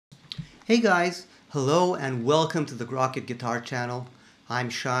Hey guys, hello and welcome to the Grokit Guitar channel. I'm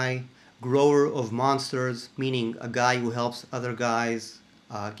Shai, grower of monsters, meaning a guy who helps other guys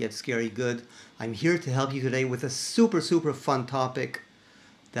get scary good. I'm here to help you today with a super fun topic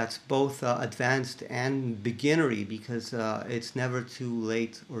that's both advanced and beginnery because it's never too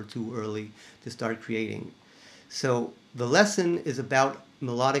late or too early to start creating. So the lesson is about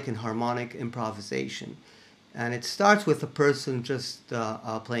melodic and harmonic improvisation. And it starts with a person just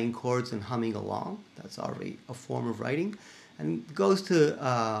playing chords and humming along. That's already a form of writing. And goes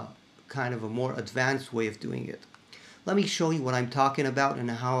to kind of a more advanced way of doing it. Let me show you what I'm talking about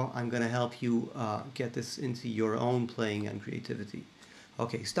and how I'm going to help you get this into your own playing and creativity.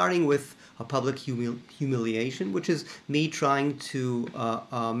 Okay, starting with a public humiliation, which is me trying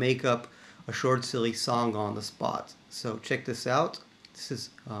to make up a short, silly song on the spot. So check this out. This is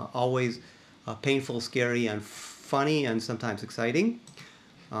always painful, scary, and funny, and sometimes exciting.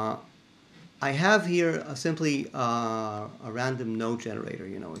 I have here simply a random note generator.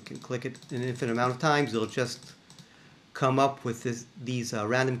 You know, you can click it an infinite amount of times. It'll just come up with these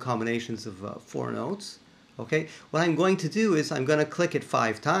random combinations of 4 notes. Okay, what I'm going to do is I'm going to click it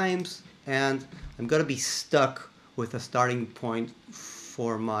 5 times, and I'm going to be stuck with a starting point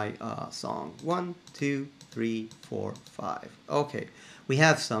for my song. 1, 2, 3, 4, 5. Okay, we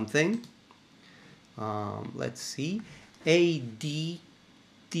have something. Let's see. A, D,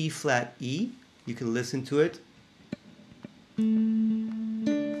 D flat, E. You can listen to it.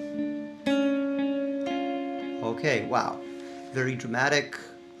 Okay, wow. Very dramatic.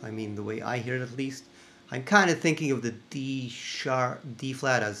 I mean, the way I hear it at least. I'm kind of thinking of the D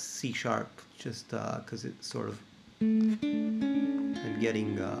flat as C sharp, just because it's sort of, I'm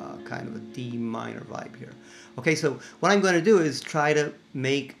getting kind of a D minor vibe here. Okay, so what I'm going to do is try to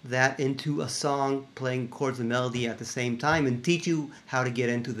make that into a song playing chords and melody at the same time and teach you how to get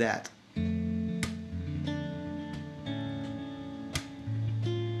into that.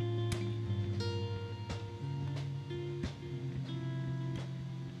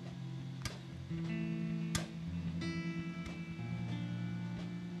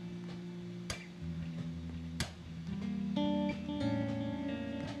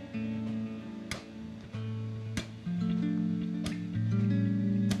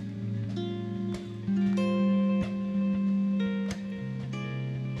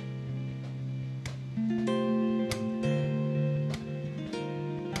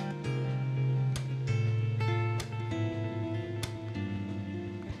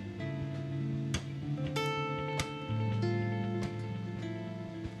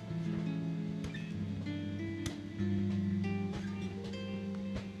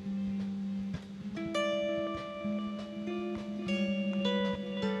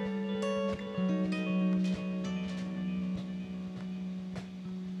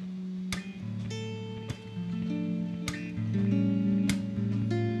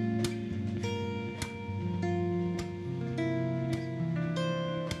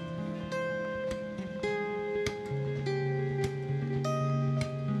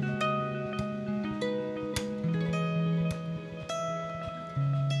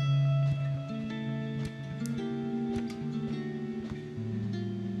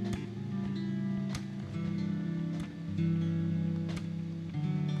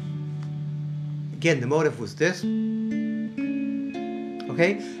 Again, the motive was this.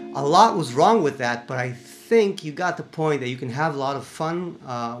 Okay, a lot was wrong with that, but I think you got the point that you can have a lot of fun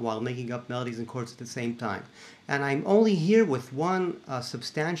while making up melodies and chords at the same time. And I'm only here with one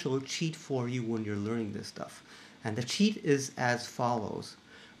substantial cheat for you when you're learning this stuff. And the cheat is as follows.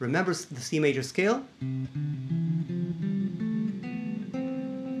 Remember the C major scale?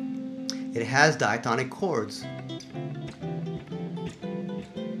 It has diatonic chords.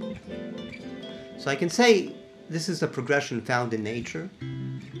 So I can say this is a progression found in nature.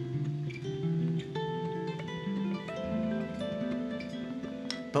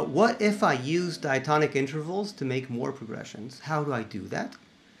 But what if I use diatonic intervals to make more progressions? How do I do that?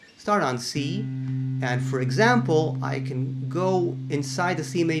 Start on C, and for example, I can go inside the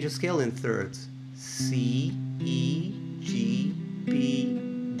C major scale in thirds. C, E, G, B,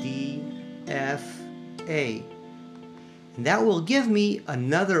 D, F, A. And that will give me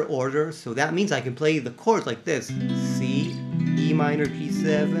another order, so that means I can play the chords like this. C, E minor,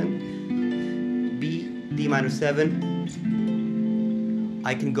 G7, B, D minor 7.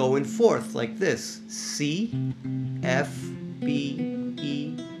 I can go in fourth like this. C, F, B,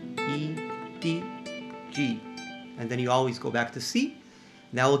 E, E, D, G. And then you always go back to C.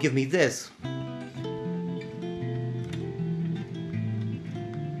 That will give me this.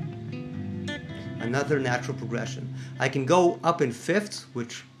 another natural progression. I can go up in fifths,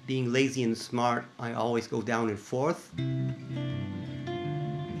 which being lazy and smart, I always go down in fourth.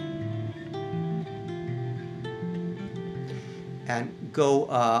 And go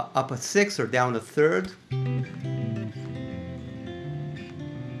up a sixth or down a third.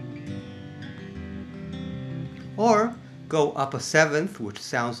 Or go up a seventh, which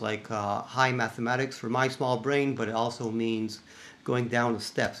sounds like high mathematics for my small brain, but it also means going down the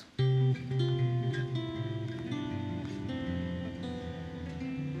steps.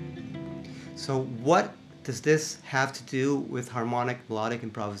 So what does this have to do with harmonic melodic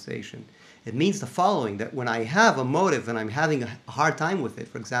improvisation? It means the following, that when I have a motive and I'm having a hard time with it,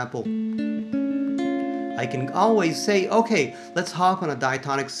 for example, I can always say, okay, let's hop on a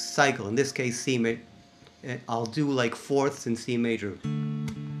diatonic cycle, in this case C major. I'll do like fourths in C major.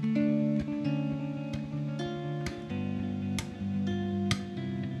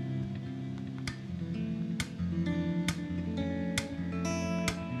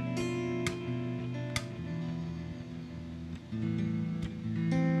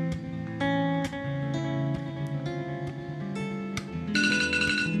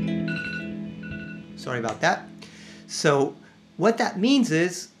 Sorry about that. So what that means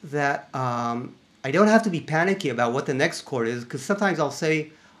is that I don't have to be panicky about what the next chord is, because sometimes I'll say,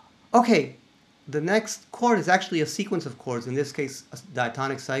 okay, the next chord is actually a sequence of chords, in this case a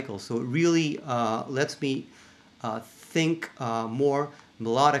diatonic cycle, so it really lets me think more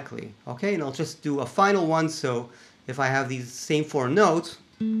melodically. Okay, and I'll just do a final one. So if I have these same four notes,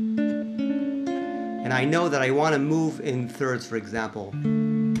 and I know that I want to move in thirds, for example,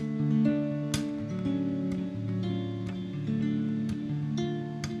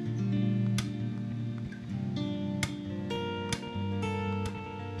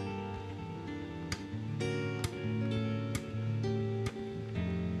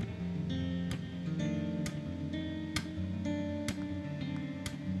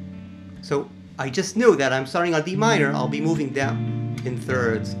 so I just knew that I'm starting on D minor, I'll be moving down in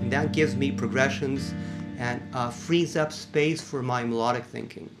thirds, and that gives me progressions and frees up space for my melodic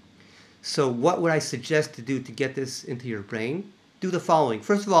thinking. So what would I suggest to do to get this into your brain? Do the following.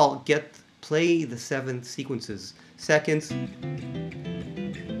 First of all, play the 7 sequences: seconds,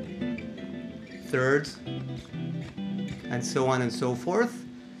 thirds, and so on and so forth.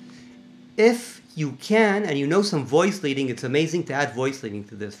 If you can, and you know some voice leading, it's amazing to add voice leading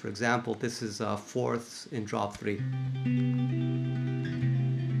to this. For example, this is fourths in drop 3.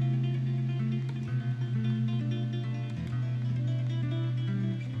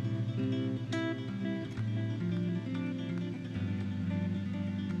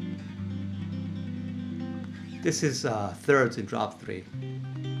 This is thirds in drop 3.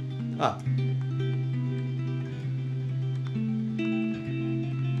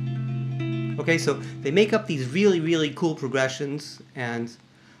 Okay, so they make up these really, really cool progressions, and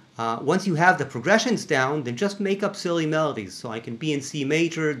once you have the progressions down, then just make up silly melodies. So I can be in C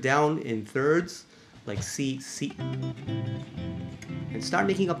major, down in thirds, like C, C, and start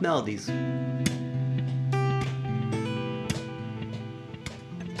making up melodies.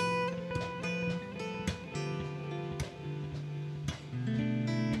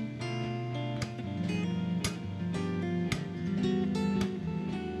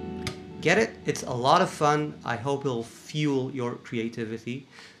 Get it? It's a lot of fun. I hope it'll fuel your creativity.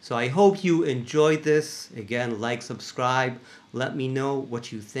 So I hope you enjoyed this. Again, like, subscribe, let me know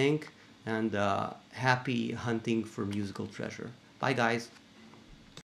what you think, and happy hunting for musical treasure. Bye, guys.